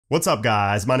What's up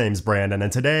guys, my name's Brandon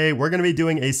and today we're going to be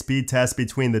doing a speed test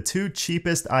between the two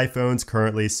cheapest iPhones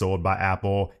currently sold by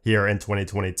Apple here in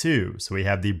 2022. So we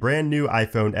have the brand new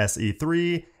iPhone SE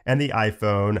 3 and the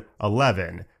iPhone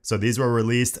 11. So these were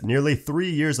released nearly 3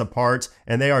 years apart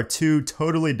and they are two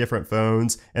totally different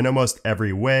phones in almost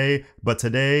every way, but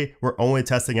today we're only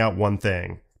testing out one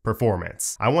thing: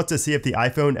 performance. I want to see if the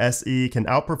iPhone SE can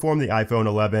outperform the iPhone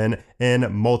 11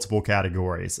 in multiple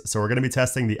categories. So we're going to be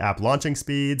testing the app launching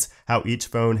speeds, how each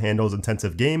phone handles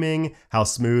intensive gaming, how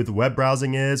smooth web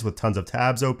browsing is with tons of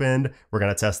tabs opened. We're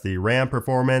going to test the RAM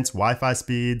performance, Wi-Fi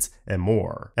speeds, and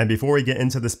more. And before we get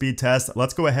into the speed test,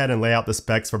 let's go ahead and lay out the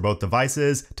specs for both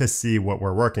devices to see what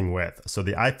we're working with. So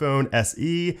the iPhone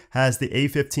SE has the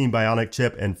A15 Bionic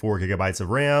chip and 4 GB of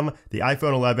RAM. The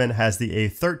iPhone 11 has the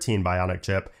A13 Bionic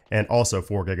chip and also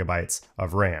 4 GB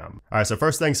of RAM. All right, so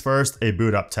first things first, a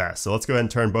boot up test. So let's go ahead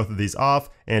and turn both of these off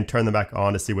and turn them back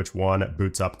on to see which one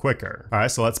boots up quicker. All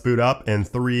right, so let's boot up in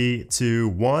 3, 2,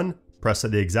 1. Press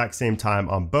at the exact same time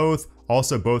on both.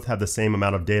 Also, both have the same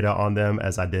amount of data on them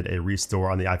as I did a restore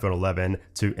on the iPhone 11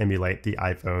 to emulate the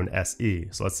iPhone SE.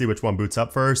 So let's see which one boots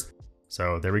up first.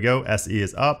 So there we go, SE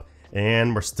is up,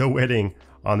 and we're still waiting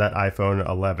on that iPhone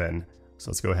 11. So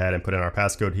let's go ahead and put in our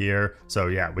passcode here. So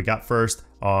yeah, we got first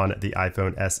on the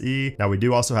iPhone SE. Now we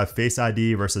do also have Face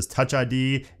ID versus Touch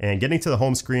ID, and getting to the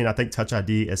home screen, I think Touch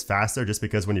ID is faster just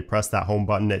because when you press that home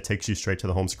button, it takes you straight to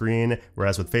the home screen.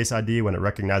 Whereas with Face ID, when it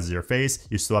recognizes your face,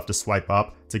 you still have to swipe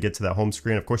up to get to that home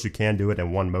screen. Of course, you can do it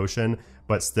in one motion,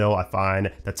 but still I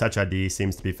find that Touch ID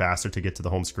seems to be faster to get to the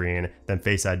home screen than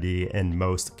Face ID in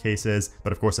most cases.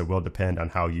 But of course, it will depend on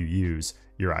how you use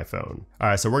your iPhone. All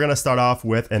right, so we're gonna start off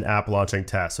with an app launching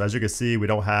test. So as you can see, we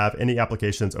don't have any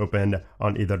applications opened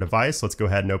on either device. Let's go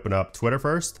ahead and open up Twitter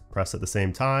first, press at the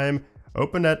same time,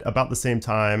 open at about the same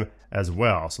time as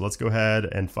well. So let's go ahead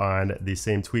and find the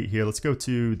same tweet here. Let's go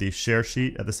to the share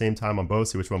sheet at the same time on both,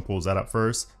 see which one pulls that up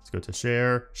first. Let's go to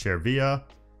share via,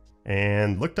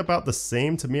 and looked about the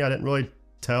same to me. I didn't really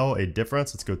tell a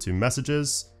difference. Let's go to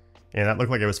messages, and that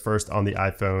looked like it was first on the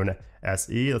iPhone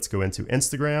SE. Let's go into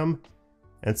Instagram.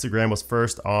 Instagram was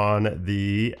first on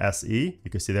the SE. You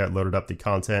can see there it loaded up the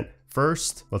content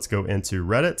first. Let's go into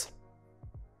Reddit.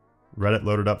 Reddit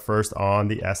loaded up first on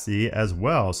the SE as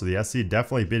well. So the SE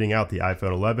definitely beating out the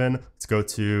iPhone 11. Let's go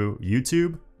to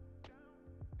YouTube.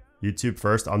 YouTube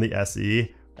first on the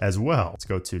SE as well. Let's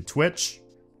go to Twitch.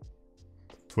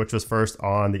 Twitch was first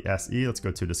on the SE. Let's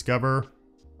go to Discover.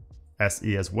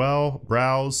 SE as well.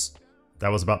 Browse. That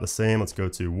was about the same. Let's go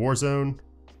to Warzone.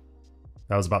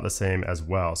 That was about the same as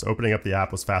well. So opening up the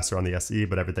app was faster on the SE,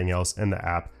 but everything else in the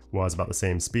app was about the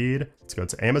same speed. Let's go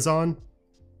to Amazon.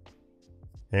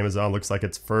 Amazon looks like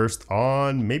it's first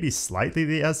on maybe slightly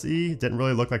the SE. Didn't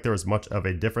really look like there was much of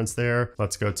a difference there.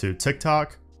 Let's go to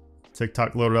TikTok.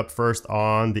 TikTok loaded up first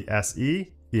on the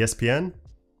SE. ESPN.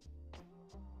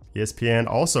 ESPN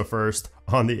also first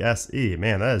on the SE.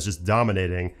 Man, that is just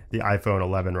dominating the iPhone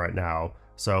 11 right now.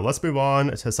 So let's move on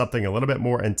to something a little bit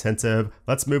more intensive.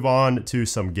 Let's move on to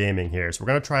some gaming here. So we're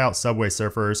gonna try out Subway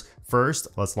Surfers first.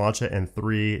 Let's launch it in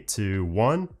 3, 2,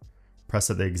 1.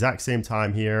 Press at the exact same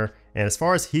time here. And as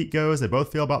far as heat goes, they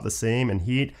both feel about the same in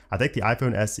heat. I think the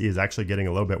iPhone SE is actually getting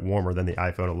a little bit warmer than the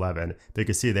iPhone 11. But you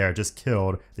can see there, it just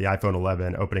killed the iPhone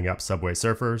 11 opening up Subway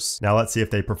Surfers. Now let's see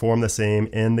if they perform the same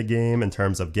in the game in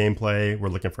terms of gameplay. We're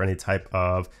looking for any type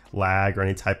of lag or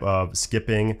any type of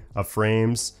skipping of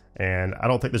frames. And I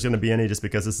don't think there's going to be any just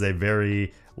because this is a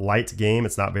very light game.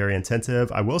 It's not very intensive.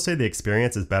 I will say the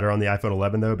experience is better on the iPhone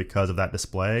 11 though because of that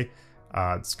display.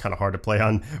 It's kind of hard to play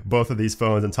on both of these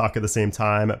phones and talk at the same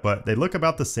time, but they look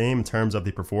about the same in terms of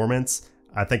the performance.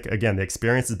 I think, again, the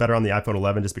experience is better on the iPhone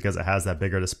 11 just because it has that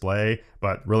bigger display,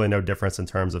 but really no difference in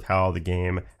terms of how the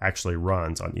game actually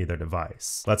runs on either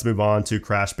device. Let's move on to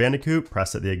Crash Bandicoot.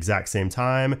 Press at the exact same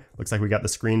time. Looks like we got the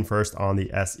screen first on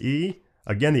the SE.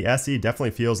 Again, the SE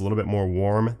definitely feels a little bit more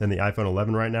warm than the iPhone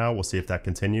 11 right now. We'll see if that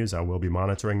continues. I will be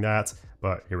monitoring that,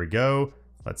 but here we go.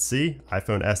 Let's see.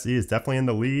 iPhone SE is definitely in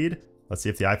the lead. Let's see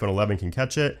if the iPhone 11 can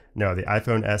catch it. No, the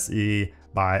iPhone SE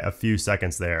by a few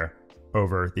seconds there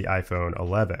over the iPhone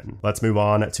 11. Let's move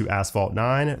on to Asphalt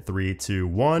 9. 3, 2,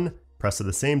 1. Press at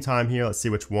the same time here. Let's see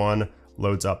which one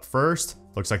loads up first.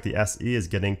 Looks like the SE is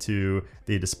getting to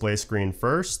the display screen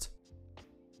first.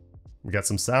 We got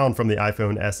some sound from the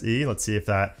iPhone SE. Let's see if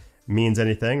that means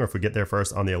anything or if we get there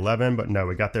first on the 11, but no,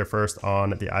 we got there first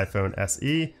on the iPhone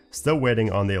SE. Still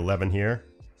waiting on the 11 here.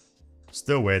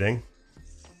 Still waiting.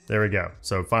 There we go.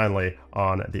 So finally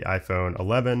on the iPhone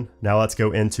 11. Now let's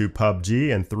go into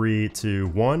PUBG in 3, 2,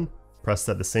 1. Press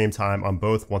at the same time on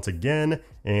both once again,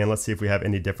 and let's see if we have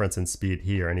any difference in speed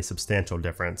here, any substantial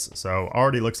difference. So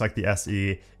already looks like the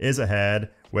SE is ahead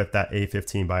with that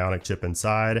A15 Bionic chip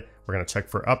inside. We're gonna check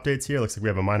for updates here. Looks like we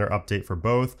have a minor update for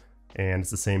both, and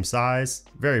it's the same size.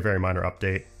 Very, very minor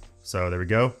update. So there we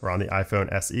go. We're on the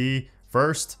iPhone SE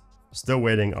first. Still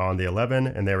waiting on the 11,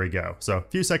 and there we go. So a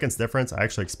few seconds difference. I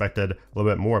actually expected a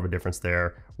little bit more of a difference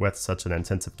there with such an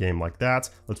intensive game like that.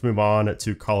 Let's move on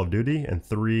to Call of Duty in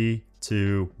 3,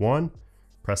 2, 1.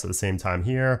 Press at the same time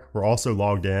here. We're also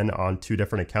logged in on 2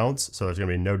 different accounts, so there's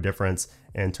gonna be no difference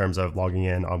in terms of logging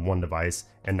in on one device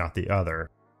and not the other.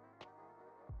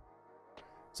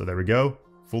 So there we go.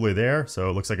 Fully there. So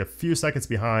it looks like a few seconds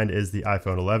behind is the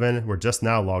iPhone 11. We're just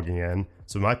now logging in.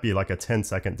 So it might be like a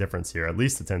 10-second difference here, at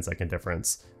least a 10-second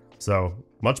difference. So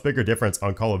much bigger difference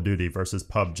on Call of Duty versus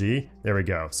PUBG. There we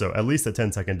go. So at least a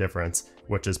 10-second difference,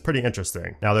 which is pretty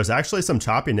interesting. Now there's actually some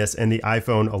choppiness in the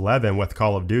iPhone 11 with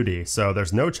Call of Duty. So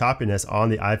there's no choppiness on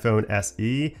the iPhone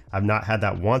SE. I've not had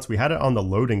that once. We had it on the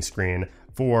loading screen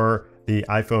for the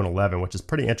iPhone 11, which is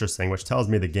pretty interesting, which tells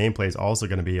me the gameplay is also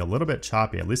going to be a little bit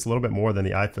choppy, at least a little bit more than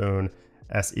the iPhone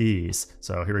SEs.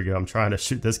 So here we go. I'm trying to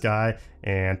shoot this guy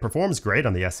and performs great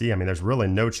on the SE. I mean, there's really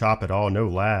no chop at all, no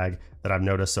lag that I've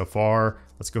noticed so far.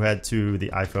 Let's go ahead to the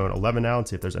iPhone 11 now and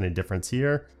see if there's any difference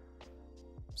here.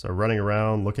 So running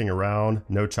around, looking around,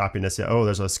 no choppiness yet. Oh,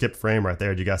 there's a skip frame right there.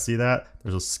 Did you guys see that?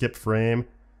 There's a skip frame.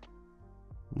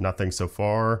 Nothing so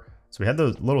far. So we had the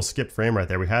little skip frame right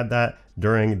there. We had that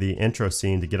during the intro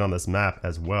scene to get on this map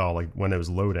as well. Like when it was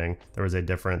loading, there was a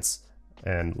difference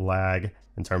and lag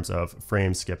in terms of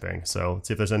frame skipping. So let's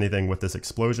see if there's anything with this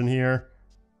explosion here.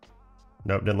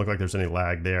 Nope, didn't look like there's any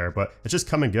lag there, but it's just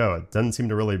come and go. It doesn't seem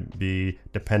to really be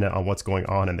dependent on what's going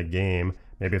on in the game.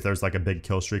 Maybe if there's like a big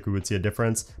kill streak, we would see a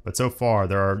difference. But so far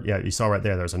there are, yeah, you saw right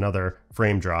there, there's another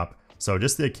frame drop. So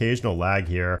just the occasional lag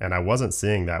here, and I wasn't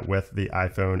seeing that with the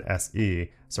iPhone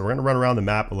SE. So we're gonna run around the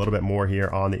map a little bit more here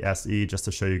on the SE just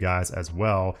to show you guys as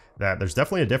well that there's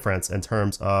definitely a difference in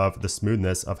terms of the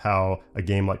smoothness of how a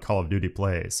game like Call of Duty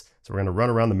plays. So we're gonna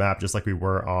run around the map just like we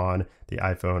were on the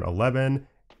iPhone 11,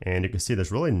 and you can see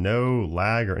there's really no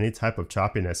lag or any type of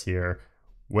choppiness here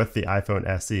with the iPhone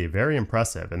SE. Very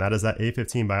impressive, and that is that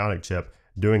A15 Bionic chip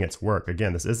doing its work.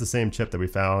 Again, this is the same chip that we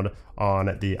found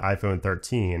on the iPhone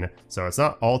 13, so it's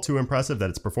not all too impressive that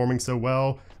it's performing so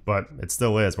well, but it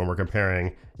still is when we're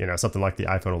comparing, you know, something like the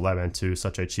iPhone 11 to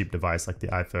such a cheap device like the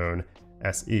iPhone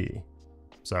SE.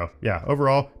 So yeah,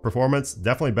 overall performance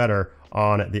definitely better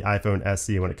on the iPhone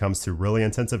SE when it comes to really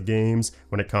intensive games,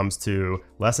 when it comes to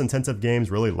less intensive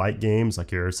games, really light games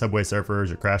like your Subway Surfers,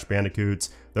 your Crash Bandicoots.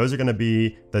 Those are going to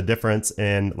be the difference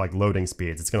in like loading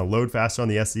speeds. It's going to load faster on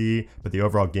the SE, but the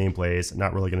overall gameplay is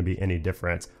not really going to be any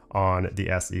different on the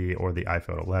SE or the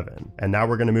iPhone 11. And now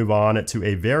we're going to move on to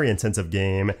a very intensive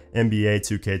game, NBA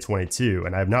 2K22,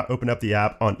 and I have not opened up the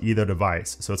app on either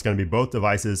device, so it's going to be both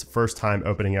devices first time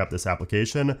opening up this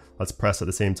application. Let's press at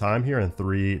the same time here in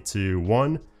 3, 2,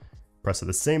 1. Press at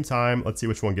the same time. Let's see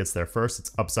which one gets there first.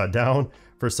 It's upside down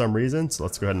for some reason, so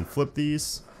let's go ahead and flip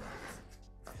these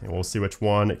and we'll see which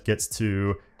one gets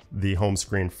to the home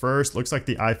screen first. Looks like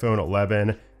the iPhone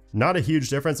 11. Not a huge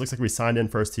difference. Looks like we signed in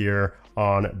first here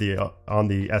on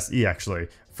the SE actually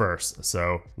first.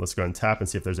 So let's go ahead and tap and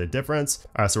see if there's a difference.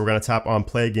 All right, so we're gonna tap on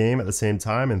play game at the same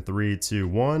time in 3, 2,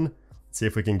 1. Let's see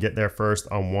if we can get there first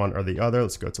on one or the other.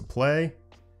 Let's go to play.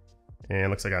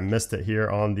 And looks like I missed it here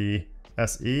on the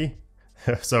SE.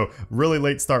 So really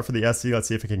late start for the SE. Let's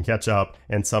see if it can catch up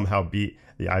and somehow beat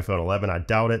the iPhone 11. I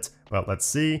doubt it, but let's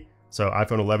see. So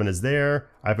iPhone 11 is there.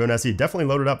 iPhone SE definitely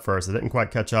loaded up first. It didn't quite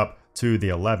catch up to the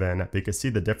 11, but you can see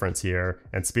the difference here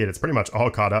and speed. It's pretty much all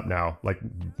caught up now, like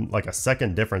a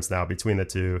second difference now between the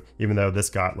two, even though this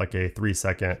got like a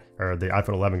 3-second, or the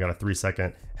iPhone 11 got a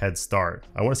 3-second head start.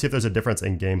 I want to see if there's a difference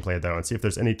in gameplay though, and see if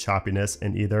there's any choppiness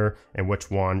in either and which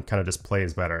one kind of just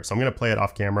plays better. So I'm going to play it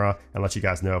off camera and let you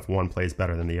guys know if one plays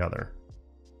better than the other.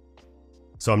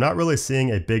 So I'm not really seeing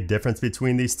a big difference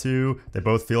between these two. They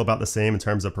both feel about the same in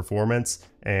terms of performance,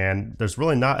 and there's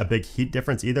really not a big heat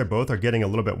difference either. Both are getting a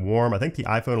little bit warm. I think the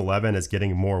iPhone 11 is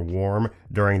getting more warm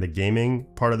during the gaming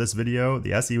part of this video.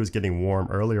 The SE was getting warm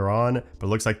earlier on, but it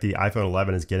looks like the iPhone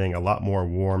 11 is getting a lot more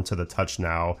warm to the touch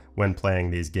now when playing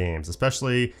these games,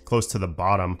 especially close to the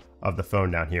bottom of the phone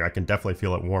down here. I can definitely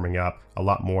feel it warming up a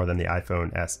lot more than the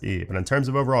iPhone SE. But in terms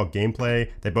of overall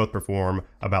gameplay, they both perform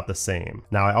about the same.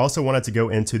 Now, I also wanted to go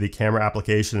into the camera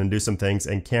application and do some things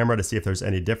in camera to see if there's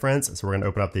any difference. So we're gonna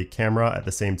open up the camera at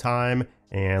the same time,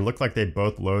 and look like they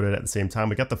both loaded at the same time.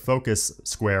 We got the focus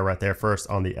square right there first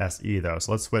on the SE though.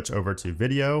 So let's switch over to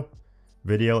video.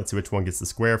 video. Let's see which one gets the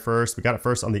square first. We got it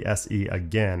first on the SE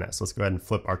again. So let's go ahead and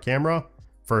flip our camera.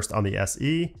 First on the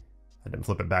SE. I didn't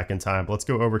flip it back in time, but let's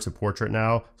go over to portrait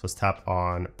now. So let's tap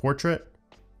on portrait.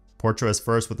 Portrait is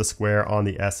first with the square on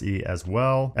the SE as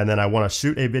well. And then I want to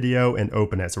shoot a video and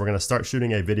open it. So we're going to start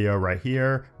shooting a video right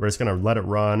here. We're just going to let it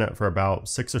run for about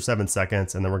 6 or 7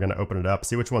 seconds, and then we're going to open it up,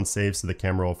 see which one saves to the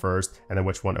camera roll first, and then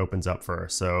which one opens up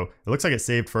first. So it looks like it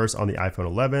saved first on the iPhone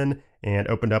 11 and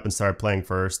opened up and started playing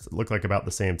first. It looked like about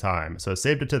the same time. So it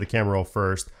saved it to the camera roll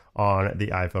first on the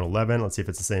iPhone 11. Let's see if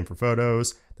it's the same for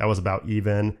photos. That was about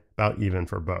even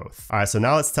for both. All right, so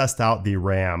now let's test out the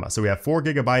RAM. So we have 4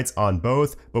 GB on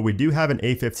both, but we do have an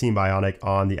A15 Bionic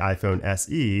on the iPhone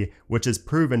SE, which is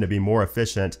proven to be more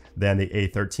efficient than the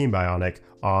A13 Bionic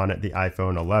on the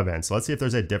iPhone 11. So let's see if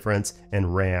there's a difference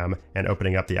in RAM and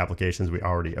opening up the applications we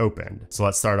already opened. So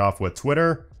let's start off with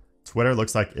Twitter. Twitter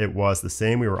looks like it was the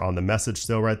same. We were on the message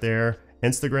still right there.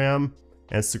 Instagram,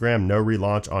 no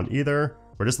relaunch on either.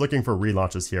 We're just looking for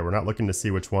relaunches here. We're not looking to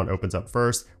see which one opens up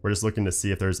first. We're just looking to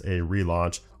see if there's a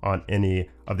relaunch on any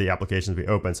of the applications we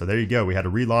open. So there you go. We had a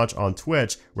relaunch on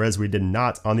Twitch, whereas we did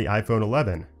not on the iPhone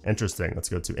 11. Interesting. Let's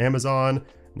go to Amazon.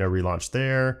 No relaunch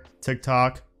there.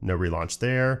 TikTok. No relaunch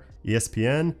there.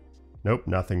 ESPN. Nope,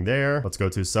 nothing there. Let's go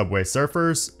to Subway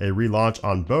Surfers. A relaunch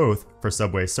on both for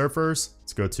Subway Surfers.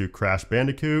 Let's go to Crash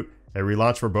Bandicoot. A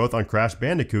relaunch for both on Crash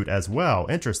Bandicoot as well.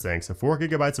 Interesting. So 4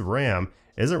 GB of RAM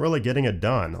isn't really getting it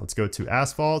done. Let's go to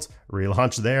Asphalt.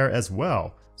 Relaunch there as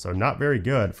well. So not very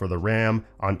good for the RAM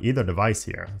on either device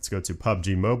here. Let's go to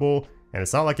PUBG Mobile. And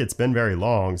it's not like it's been very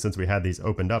long since we had these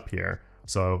opened up here.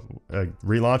 So a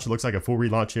relaunch, it looks like a full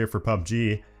relaunch here for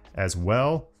PUBG as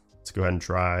well. Let's go ahead and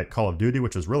try Call of Duty,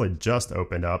 which was really just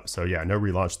opened up. So yeah, no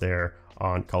relaunch there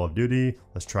on Call of Duty.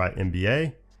 Let's try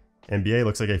NBA. NBA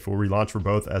looks like a full relaunch for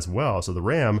both as well. So the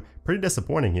RAM, pretty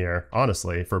disappointing here,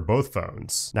 honestly, for both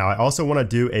phones. Now I also want to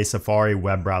do a Safari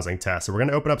web browsing test. So we're going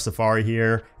to open up Safari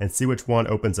here and see which one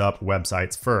opens up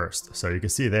websites first. So you can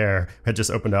see there, it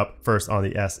just opened up first on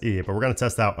the SE, but we're going to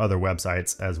test out other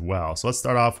websites as well. So let's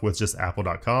start off with just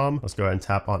apple.com. Let's go ahead and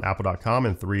tap on apple.com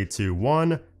in 3, 2,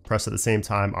 1. Press at the same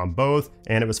time on both,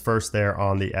 and it was first there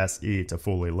on the SE to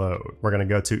fully load. We're gonna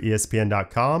go to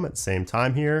ESPN.com at the same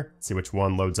time here, see which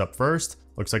one loads up first.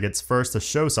 Looks like it's first to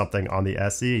show something on the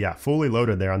SE. Yeah, fully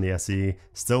loaded there on the SE,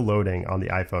 still loading on the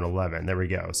iPhone 11. There we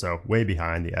go, so way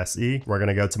behind the SE. We're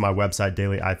gonna go to my website,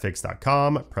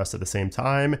 dailyiFix.com, press at the same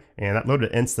time, and that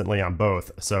loaded instantly on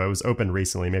both. So it was opened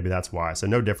recently, maybe that's why. So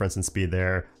no difference in speed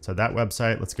there. So that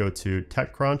website, let's go to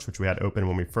TechCrunch, which we had open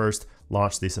when we first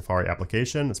launched the Safari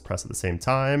application. Let's press at the same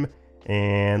time.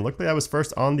 And luckily I was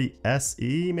first on the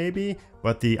SE maybe,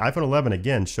 but the iPhone 11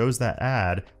 again shows that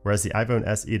ad, whereas the iPhone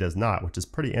SE does not, which is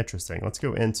pretty interesting. Let's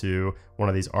go into one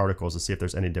of these articles to see if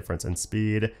there's any difference in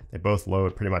speed. They both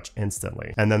load pretty much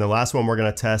instantly. And then the last one we're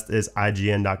gonna test is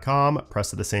IGN.com,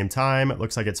 press at the same time. It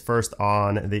looks like it's first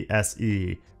on the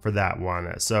SE for that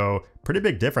one. So pretty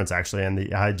big difference actually in the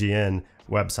IGN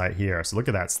website here. So look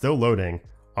at that, still loading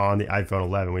on the iPhone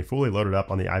 11. We fully loaded up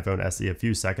on the iPhone SE a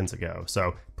few seconds ago.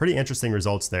 So pretty interesting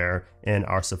results there in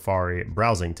our Safari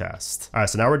browsing test. All right,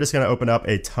 so now we're just gonna open up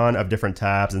a ton of different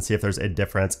tabs and see if there's a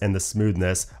difference in the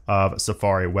smoothness of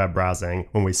Safari web browsing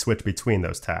when we switch between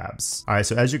those tabs. All right,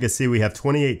 so as you can see, we have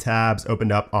 28 tabs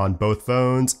opened up on both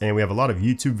phones, and we have a lot of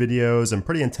YouTube videos and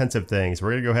pretty intensive things.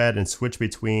 We're gonna go ahead and switch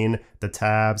between the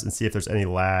tabs and see if there's any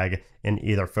lag in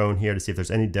either phone here to see if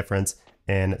there's any difference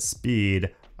in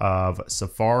speed of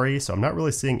Safari. So I'm not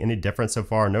really seeing any difference so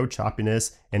far, no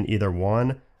choppiness in either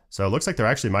one. So it looks like there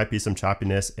actually might be some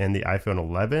choppiness in the iPhone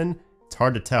 11. It's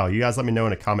hard to tell. You guys let me know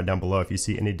in a comment down below if you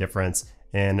see any difference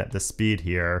in the speed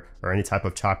here or any type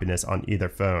of choppiness on either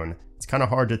phone. It's kind of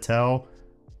hard to tell.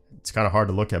 It's kind of hard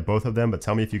to look at both of them, but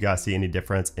tell me if you guys see any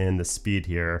difference in the speed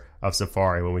here of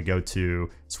Safari when we go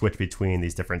to switch between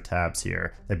these different tabs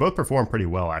here. They both perform pretty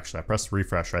well actually. I pressed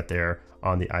refresh right there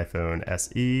on the iPhone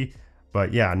SE.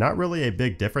 But yeah, not really a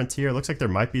big difference here. It looks like there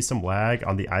might be some lag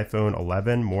on the iPhone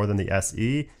 11 more than the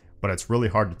SE, but it's really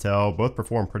hard to tell. Both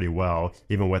perform pretty well,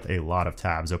 even with a lot of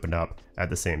tabs opened up at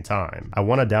the same time. I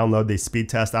want to download the speed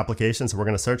test application, so we're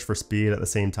going to search for speed at the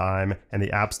same time in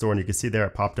the App Store, and you can see there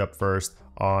it popped up first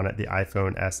on the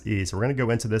iPhone SE. So we're going to go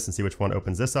into this and see which one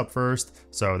opens this up first.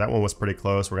 So that one was pretty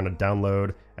close. We're going to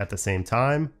download at the same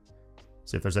time.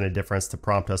 See if there's any difference to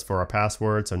prompt us for our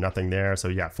password. So nothing there. So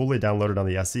yeah, fully downloaded on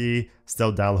the SE,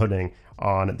 still downloading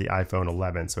on the iPhone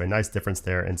 11. So a nice difference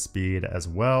there in speed as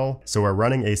well. So we're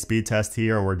running a speed test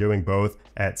here and we're doing both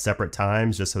at separate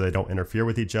times just so they don't interfere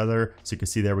with each other. So you can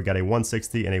see there we got a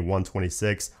 160 and a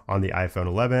 126 on the iPhone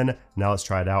 11. Now let's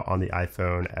try it out on the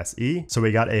iPhone SE. So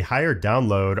we got a higher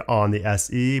download on the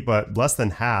SE, but less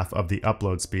than half of the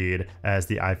upload speed as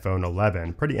the iPhone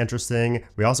 11. Pretty interesting.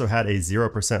 We also had a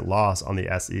 0% loss on the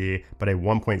SE, but a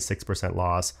 1.6%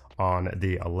 loss on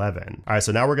the 11. All right,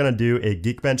 so now we're gonna do a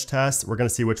Geekbench test. We're gonna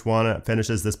see which one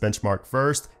finishes this benchmark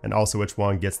first and also which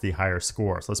one gets the higher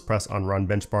score. So let's press on run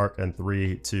benchmark in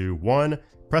 3, 2, 1.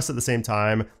 Press at the same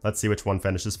time. Let's see which one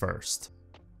finishes first.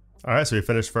 All right, so we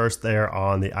finished first there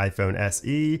on the iPhone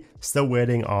SE. Still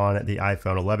waiting on the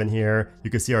iPhone 11 here.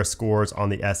 You can see our scores on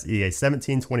the SE, a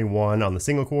 1721 on the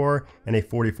single core and a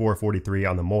 4443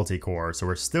 on the multi-core. So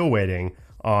we're still waiting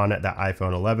on the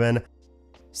iPhone 11.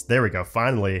 So there we go,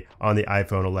 finally on the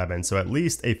iPhone 11. So at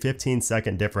least a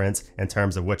 15-second difference in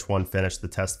terms of which one finished the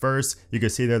test first. You can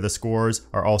see there the scores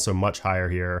are also much higher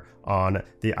here on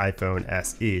the iPhone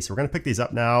SE. So we're gonna pick these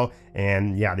up now.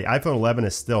 And yeah, the iPhone 11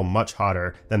 is still much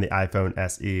hotter than the iPhone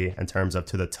SE in terms of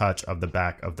to the touch of the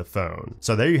back of the phone.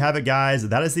 So there you have it, guys.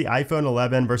 That is the iPhone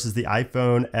 11 versus the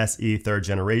iPhone SE 3rd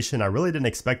generation. I really didn't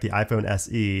expect the iPhone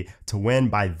SE to win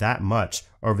by that much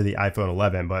over the iPhone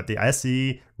 11, but the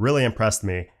SE really impressed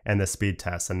me in the speed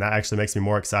test, and that actually makes me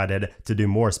more excited to do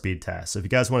more speed tests. So if you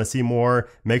guys want to see more,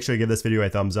 make sure you give this video a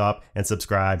thumbs up and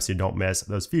subscribe so you don't miss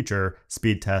those future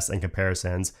speed tests and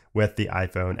comparisons with the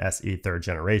iPhone SE 3rd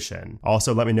generation.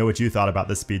 Also, let me know what you thought about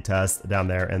this speed test down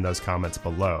there in those comments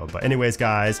below. But anyways,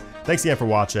 guys, thanks again for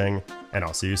watching, and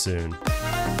I'll see you soon.